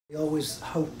We always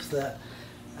hope that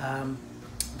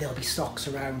there'll be stocks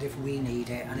around if we need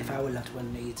it, and if our loved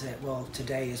one needs it. Well,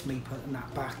 today is me putting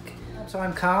that back. So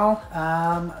I'm Carl.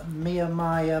 Me and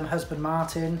my husband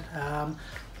Martin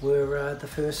were the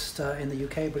first in the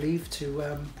UK, I believe,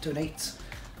 to donate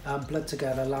blood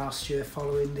together last year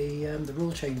following the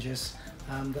rule changes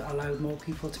that allowed more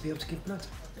people to be able to give blood.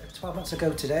 12 months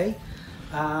ago today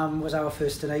was our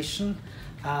first donation.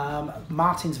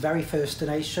 Martin's very first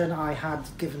donation I had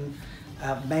given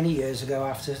many years ago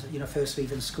after first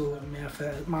leaving school.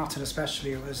 For Martin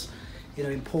especially, it was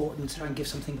important to try and give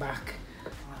something back.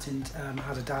 Martin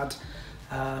had a dad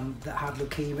that had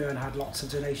leukemia and had lots of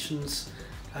donations,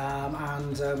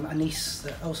 and a niece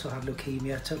that also had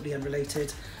leukemia, totally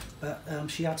unrelated, but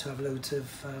she had to have loads of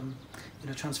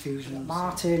transfusions.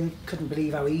 Martin couldn't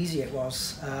believe how easy it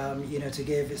was to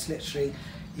give. It's literally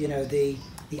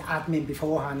the admin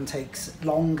beforehand takes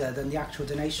longer than the actual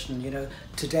donation.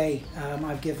 Today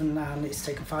I've given and it's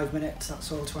taken 5 minutes,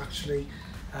 that's all, to actually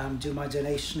do my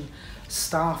donation.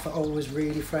 Staff are always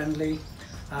really friendly.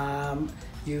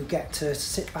 You get to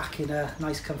sit back in a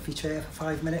nice comfy chair for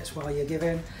 5 minutes while you're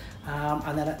giving,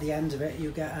 and then at the end of it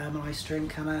you get a nice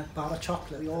drink and a bar of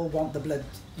chocolate. We all want the blood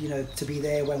to be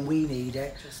there when we need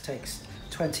it. It just takes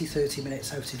 20-30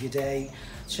 minutes out of your day.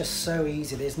 It's just so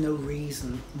easy, there's no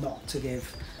reason not to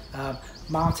give.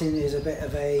 Martin is a bit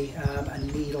of a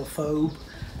needle phobe,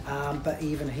 but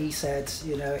even he said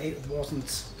it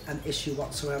wasn't an issue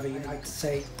whatsoever. I'd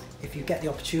say if you get the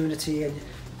opportunity and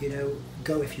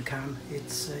go if you can,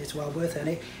 it's well worth it.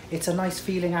 And it's a nice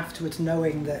feeling afterwards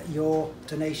knowing that your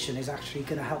donation is actually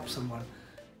going to help someone.